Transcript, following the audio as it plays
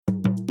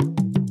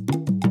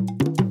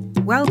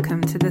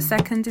Welcome to the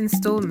second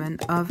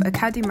instalment of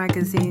Acadie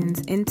Magazine's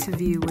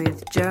interview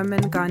with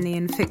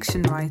German-Ghanaian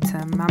fiction writer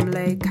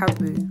Mamle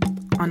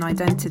Kabu on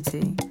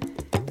identity.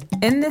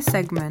 In this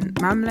segment,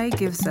 Mamle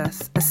gives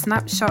us a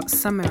snapshot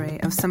summary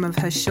of some of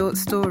her short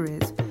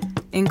stories,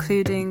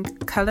 including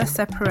Colour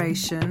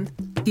Separation,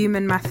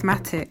 Human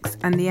Mathematics,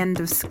 and The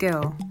End of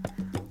Skill,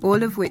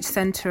 all of which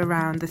centre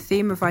around the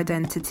theme of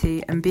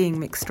identity and being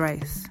mixed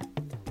race.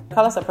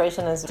 Colour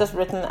Separation is just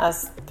written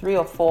as 3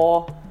 or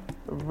 4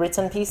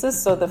 written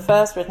pieces. So the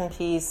first written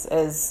piece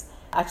is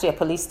actually a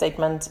police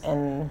statement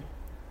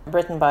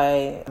written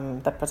by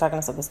the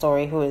protagonist of the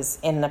story, who is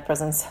in a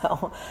prison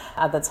cell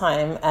at the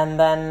time. And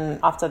then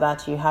after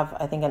that, you have,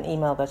 I think, an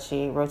email that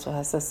she wrote to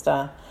her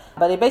sister.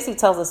 But it basically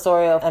tells the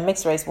story of a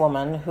mixed race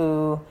woman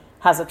who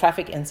has a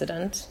traffic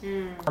incident.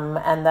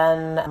 And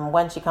then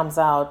when she comes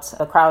out,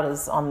 the crowd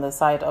is on the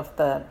side of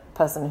the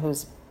person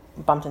who's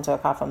bumped into a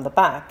car from the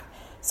back.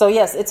 So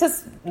yes, it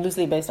is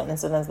loosely based on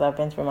incidents that I've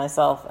been through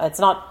myself. It's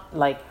not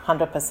like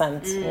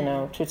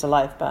 100%, true to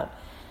life,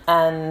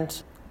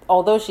 and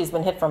although she's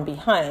been hit from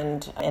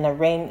behind in a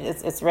rain,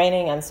 it's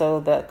raining, and so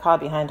the car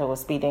behind her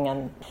was speeding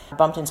and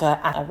bumped into her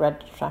at a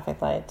red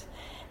traffic light.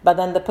 But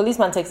then the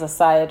policeman takes the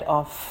side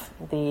of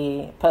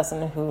the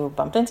person who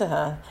bumped into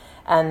her,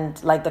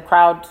 and like the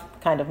crowd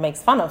kind of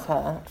makes fun of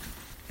her.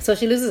 So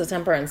she loses her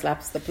temper and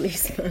slaps the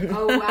policeman.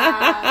 Oh, wow.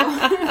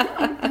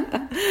 Wow.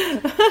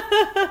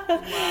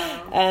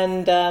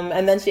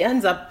 And then she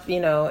ends up,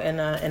 in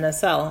a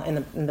cell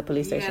in the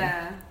police station.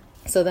 Yeah.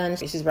 So then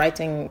she's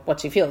writing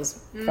what she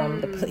feels from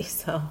the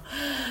police cell.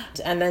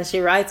 And then she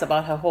writes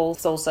about her whole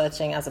soul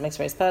searching as a mixed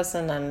race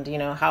person and,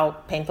 how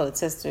painful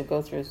it is to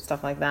go through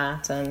stuff like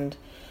that. And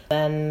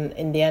then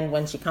in the end,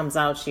 when she comes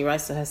out, she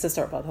writes to her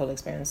sister about the whole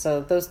experience. So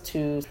those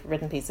 2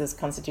 written pieces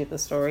constitute the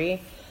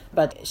story.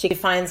 But she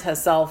finds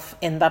herself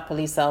in that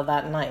police cell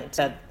that night,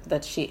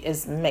 that she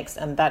is mixed,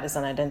 and that is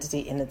an identity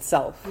in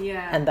itself.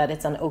 Yeah. And that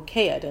it's an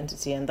okay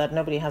identity, and that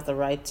nobody has the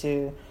right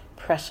to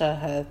pressure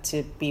her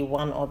to be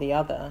one or the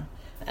other.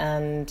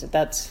 And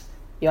that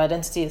your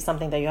identity is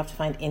something that you have to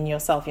find in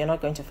yourself. You're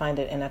not going to find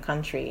it in a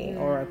country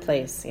or a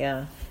place.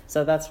 Yeah.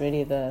 So that's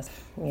really the,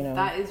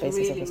 that is basis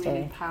really, of the story.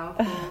 really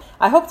powerful.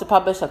 I hope to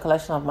publish a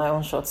collection of my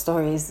own short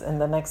stories in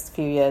the next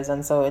few years,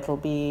 and so it'll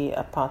be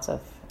a part of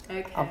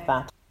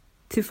that.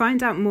 To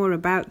find out more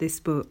about this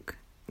book,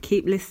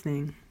 keep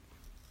listening.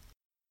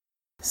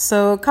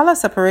 So Colour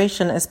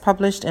Separation is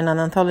published in an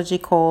anthology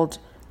called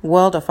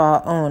World of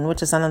Our Own,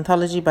 which is an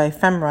anthology by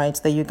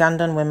FemWrite, the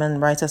Ugandan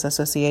Women Writers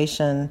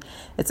Association.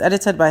 It's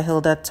edited by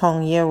Hilda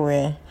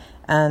Tong-Yewe,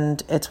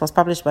 and it was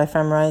published by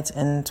FemWrite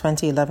in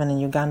 2011 in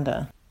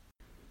Uganda.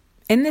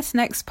 In this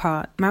next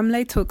part,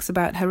 Mamle talks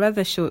about her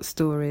other short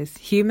stories,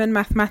 Human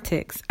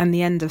Mathematics and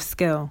The End of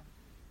Skill.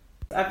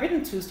 I've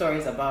written 2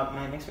 stories about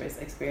my mixed race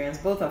experience.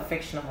 Both are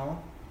fictional,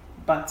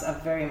 but are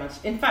very much...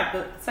 In fact,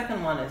 the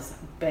second one is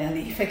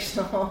barely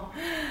fictional.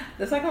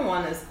 The second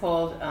one is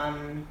called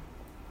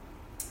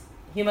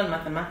Human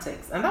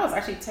Mathematics, and that was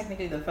actually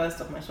technically the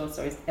first of my short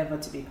stories ever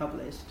to be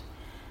published.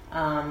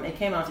 It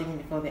came out even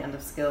before The End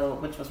of Skill,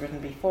 which was written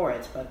before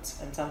it, but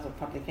in terms of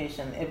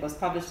publication, it was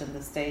published in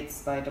the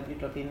States by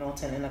W.W.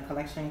 Norton in a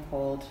collection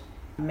called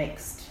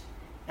Mixed,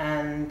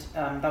 and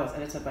that was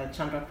edited by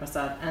Chandra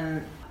Prasad.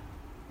 And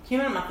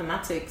Human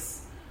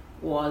Mathematics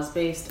was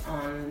based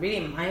on really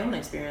my own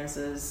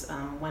experiences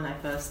when I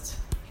first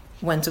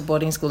went to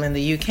boarding school in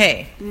the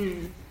UK.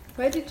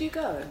 Where did you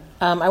go?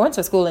 I went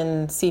to a school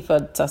in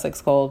Seaford,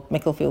 Sussex called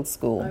Micklefield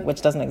School,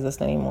 which doesn't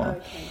exist anymore.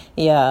 Okay.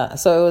 Yeah,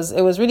 so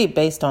it was really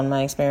based on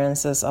my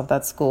experiences of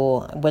that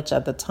school, which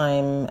at the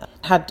time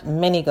had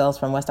many girls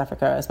from West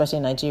Africa, especially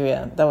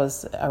Nigeria. That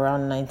was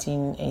around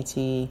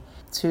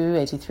 1982,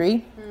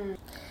 83.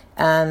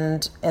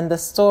 And in the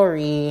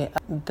story,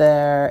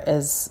 there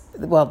is,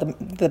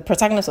 the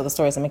protagonist of the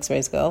story is a mixed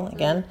race girl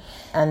again,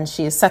 and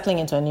she is settling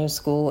into a new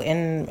school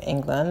in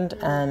England,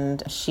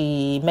 and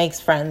she makes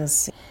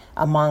friends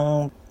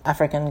among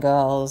African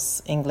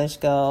girls, English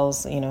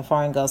girls,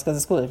 foreign girls, because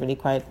the school is really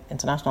quite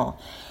international.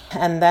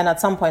 And then at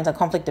some point, a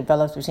conflict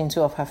develops between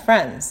 2 of her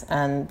friends.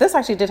 And this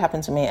actually did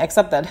happen to me,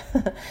 except that,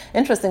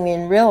 interestingly,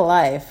 in real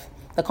life,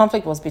 the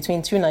conflict was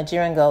between 2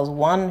 Nigerian girls,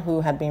 one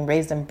who had been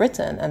raised in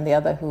Britain and the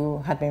other who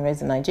had been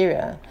raised in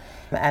Nigeria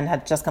and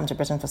had just come to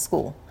Britain for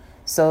school.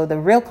 So the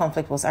real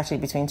conflict was actually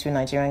between 2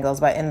 Nigerian girls.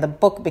 But in the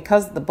book,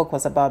 because the book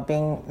was about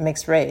being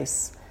mixed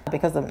race,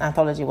 because the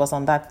anthology was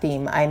on that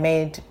theme, I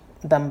made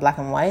them black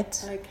and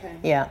white. Okay.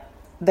 Yeah.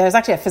 There's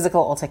actually a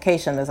physical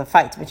altercation. There's a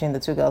fight between the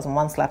 2 girls and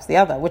one slaps the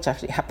other, which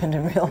actually happened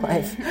in real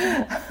life.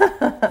 There's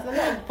a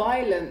lot of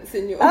violence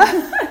in your...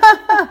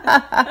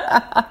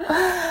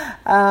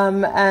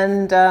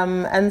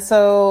 And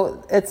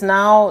so it's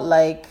now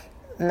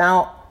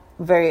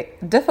very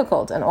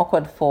difficult and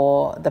awkward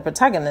for the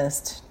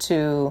protagonist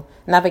to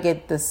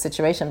navigate this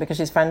situation because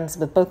she's friends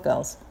with both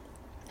girls.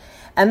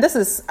 And this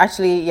is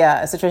actually,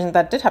 a situation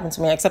that did happen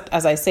to me, except,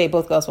 as I say,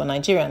 both girls were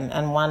Nigerian,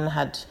 and one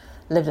had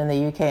lived in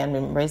the UK and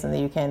been raised in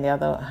the UK, and the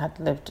other had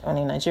lived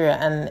only in Nigeria.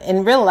 And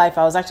in real life,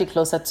 I was actually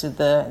closer to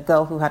the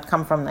girl who had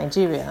come from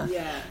Nigeria,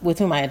 with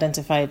whom I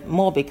identified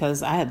more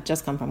because I had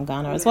just come from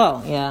Ghana as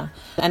well. Yeah.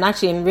 And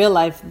actually, in real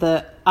life,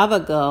 the other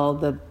girl,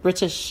 the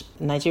British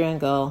Nigerian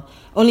girl,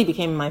 only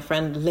became my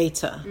friend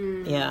later.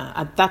 Yeah.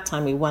 At that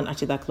time, we weren't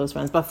actually that close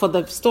friends. But for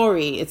the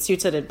story, it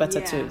suited it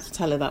better to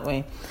tell it that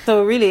way.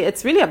 So really,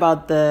 it's really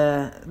about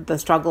the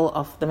struggle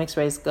of the mixed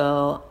race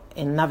girl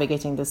in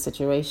navigating this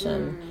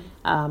situation.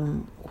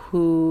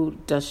 Who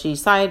does she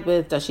side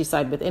with? Does she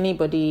side with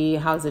anybody?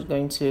 How is it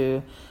going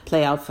to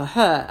play out for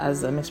her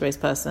as a mixed race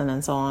person,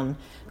 and so on?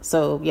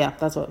 So yeah,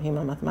 that's what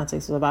Human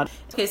Mathematics was about.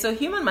 Okay, so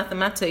Human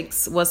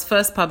Mathematics was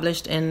first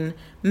published in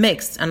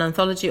Mixed, an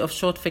anthology of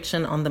short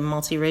fiction on the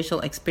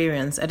multiracial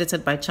experience,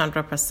 edited by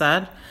Chandra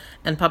Prasad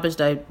and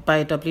published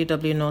by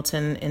W.W.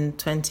 Norton in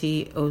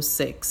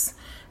 2006.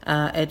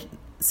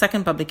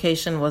 Second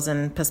publication was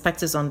in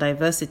Perspectives on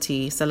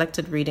Diversity,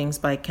 Selected Readings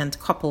by Kent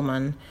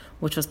Koppelman,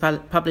 which was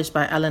published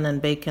by Allen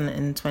and Bacon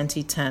in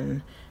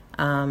 2010.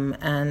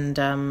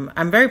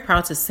 I'm very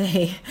proud to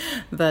say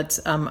that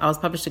I was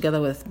published together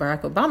with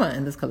Barack Obama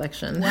in this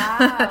collection.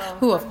 Wow.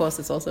 Who, of course,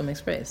 is also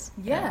mixed race.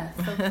 Yes,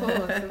 of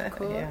course.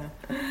 Yeah.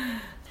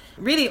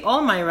 Really,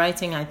 all my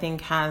writing, I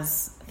think,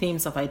 has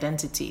themes of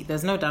identity.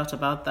 There's no doubt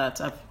about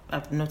that.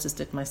 I've noticed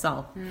it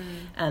myself.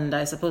 And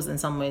I suppose in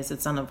some ways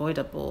it's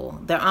unavoidable.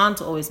 There aren't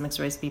always mixed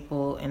race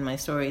people in my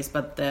stories,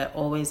 but there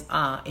always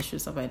are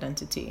issues of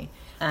identity.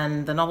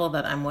 And the novel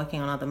that I'm working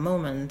on at the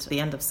moment, The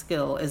End of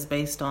Skill, is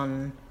based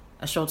on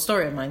a short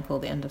story of mine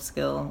called The End of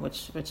Skill,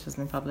 which has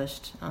been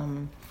published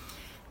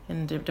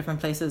in different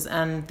places.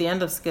 And The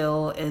End of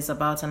Skill is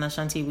about an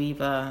Ashanti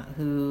weaver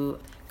who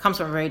comes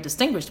from a very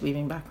distinguished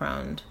weaving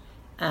background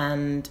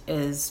and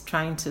is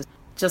trying to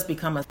just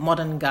become a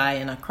modern guy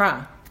in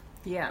Accra.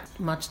 Yeah,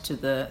 much to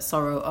the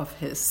sorrow of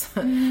his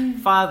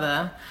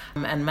father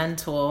and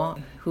mentor,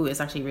 who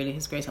is actually really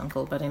his great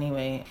uncle. But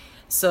anyway,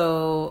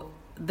 so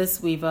this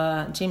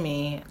weaver,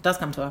 Jimmy, does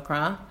come to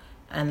Accra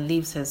and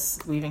leaves his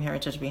weaving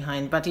heritage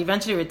behind, but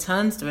eventually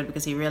returns to it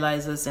because he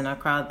realizes in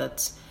Accra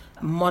that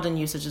modern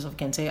usages of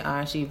kente are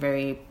actually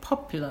very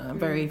popular,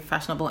 very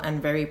fashionable, and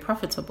very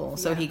profitable.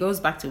 So he goes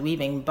back to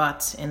weaving,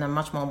 but in a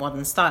much more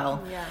modern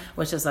style,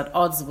 which is at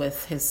odds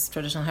with his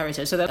traditional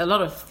heritage. So there are a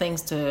lot of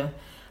things to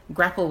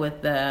grapple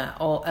with there,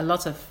 or a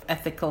lot of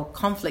ethical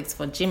conflicts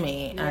for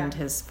Jimmy and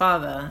his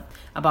father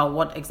about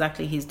what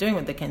exactly he's doing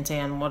with the kente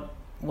and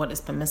what is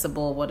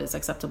permissible, what is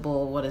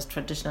acceptable, what is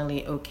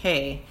traditionally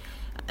okay.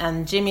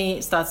 And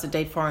Jimmy starts to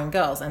date foreign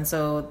girls, and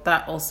so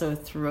that also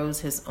throws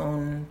his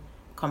own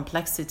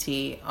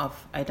complexity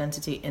of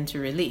identity into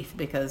relief,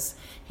 because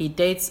he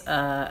dates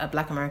a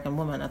Black American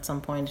woman at some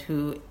point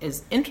who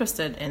is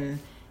interested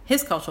in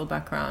his cultural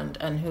background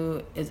and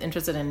who is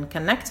interested in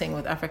connecting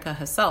with Africa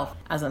herself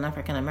as an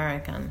African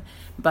American.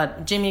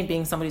 But Jimmy,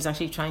 being somebody who's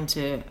actually trying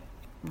to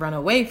run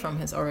away from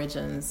his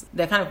origins,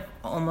 they're kind of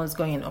almost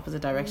going in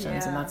opposite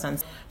directions in that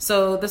sense.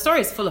 So the story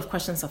is full of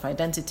questions of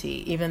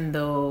identity, even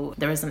though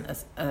there isn't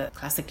a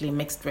classically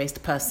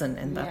mixed-raced person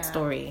in that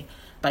story.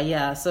 But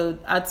yeah, so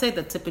I'd say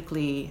that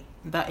typically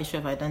that issue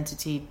of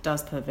identity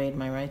does pervade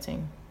my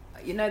writing.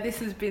 You know, this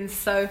has been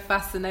so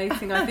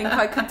fascinating. I think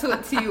I could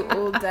talk to you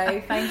all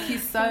day. Thank you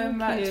so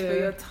much for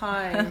your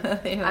time.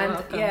 You're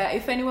welcome.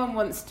 If anyone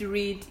wants to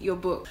read your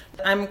book.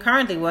 I'm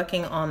currently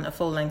working on a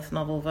full-length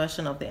novel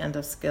version of The End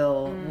of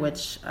Skill,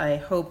 which I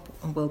hope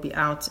will be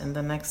out in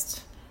the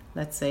next,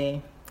 let's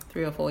say,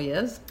 3 or 4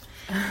 years.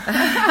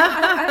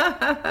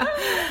 I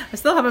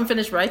still haven't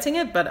finished writing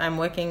it, but I'm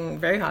working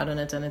very hard on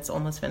it and it's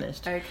almost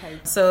finished. Okay.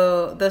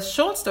 So the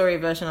short story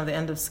version of The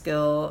End of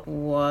Skill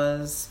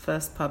was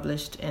first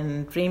published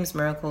in Dreams,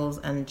 Miracles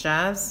and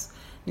Jazz,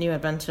 New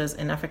Adventures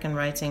in African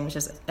Writing, which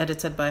is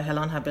edited by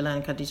Helen Habila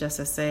and Khadija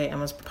Sese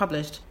and was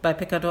published by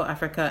Picador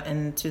Africa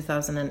in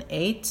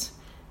 2008.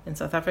 In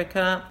South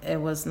Africa,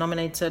 it was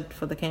nominated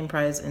for the Caine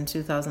Prize in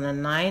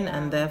 2009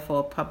 and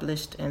therefore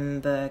published in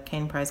the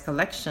Caine Prize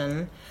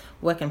collection,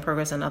 Work in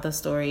Progress and Other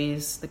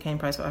Stories, the Caine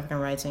Prize for African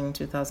Writing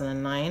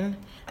 2009.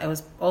 It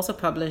was also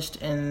published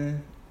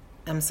in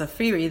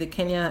Msafiri, the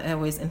Kenya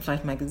Airways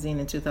in-flight magazine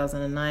in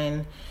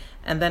 2009.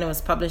 And then it was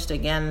published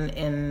again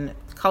in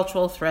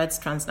Cultural Threads,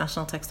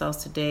 Transnational Textiles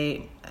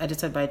Today,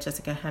 edited by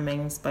Jessica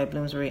Hemmings by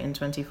Bloomsbury in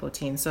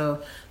 2014.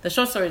 So the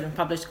short story has been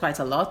published quite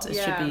a lot. It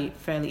should be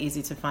fairly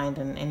easy to find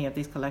in any of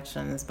these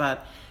collections,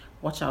 but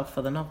watch out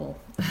for the novel.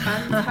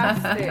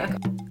 Fantastic.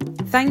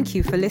 Thank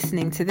you for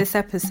listening to this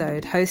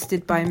episode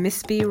hosted by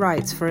Miss B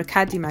Writes for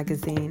Acadie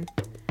Magazine.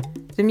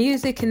 The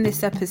music in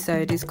this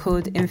episode is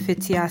called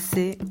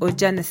Infitiasi or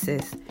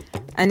Genesis,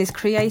 and is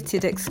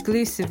created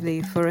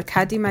exclusively for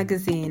Acadie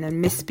Magazine and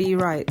Miss B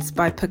Writes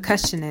by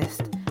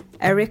percussionist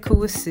Eric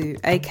Owusu,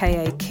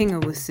 aka King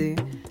Owusu,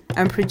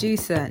 and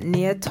producer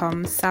Nia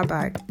Tom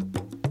Sabag.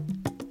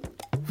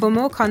 For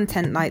more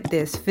content like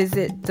this,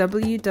 visit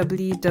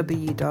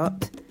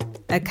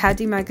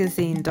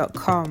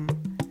www.acadiemagazine.com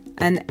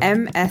and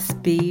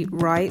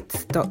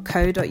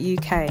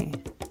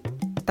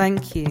msbwrites.co.uk.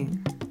 Thank you.